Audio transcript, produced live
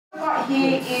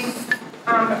here is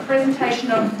a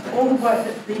presentation of all the work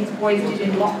that these boys did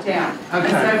in lockdown.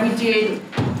 Okay. And so we did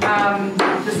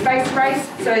the space race,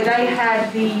 so they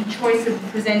had the choice of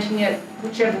presenting it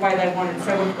whichever way they wanted.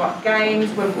 So we've got games,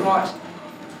 we've got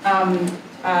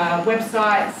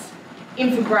websites,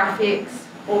 infographics,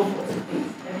 all sorts of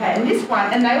things. Okay, and this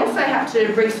one, and they also have to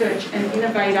research an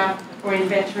innovator or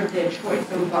inventor of their choice,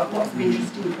 so we've got lots of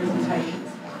interesting presentations.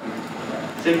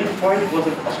 Sigmund Freud was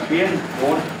an Austrian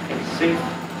born in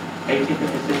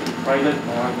 1856 in Freiburg,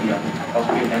 Moravia,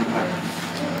 Austrian Empire.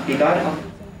 He died of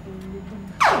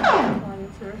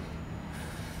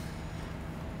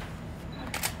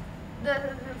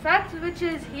the fact which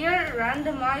is here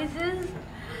randomizes,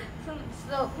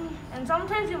 and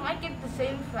sometimes you might get the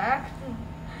same fact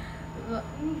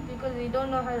because we don't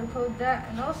know how to code that.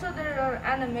 And also there are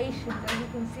animations, as you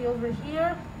can see over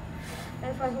here.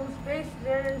 And if I hold space,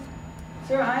 there is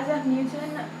Sir Isaac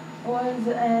Newton was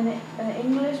an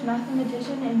English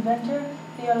mathematician, inventor,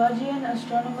 theologian,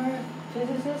 astronomer,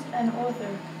 physicist, and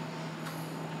author.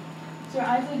 Sir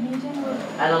Isaac Newton was...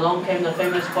 And along came the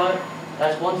famous quote,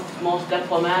 "That's one small step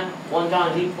for man, one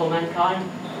giant leap for mankind."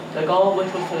 The goal,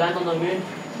 which was to land on the moon,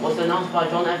 was announced by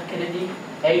John F. Kennedy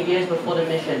 8 years before the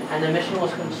mission, and the mission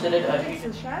was considered a...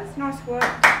 Shaz, nice work.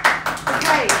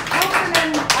 Okay,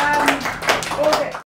 Wilson and August.